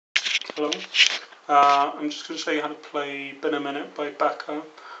Hello. I'm just going to show you how to play Been a Minute by Bakar.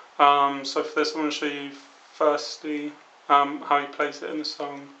 So for this, I'm going to show you firstly how he plays it in the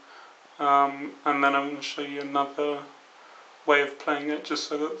song, and then I'm going to show you another way of playing it, just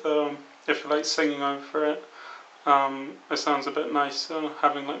so that if you're like singing over it, it sounds a bit nicer,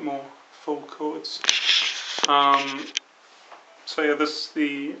 having like more full chords. So yeah, this is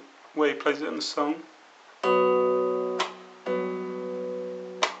the way he plays it in the song.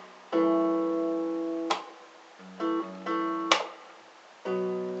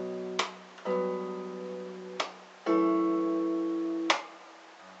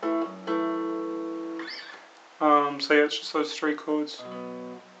 So yeah, it's just those three chords.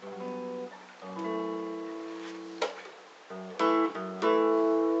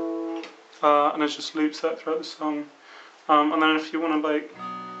 And it just loops that throughout the song. And then if you want to like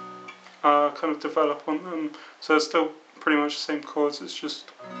kind of develop on them, so it's still pretty much the same chords, it's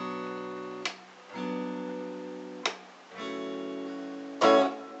just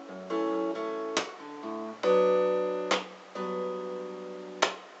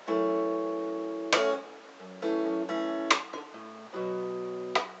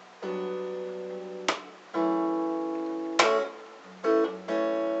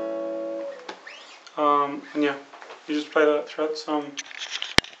and yeah, you just play that throughout the song,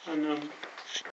 and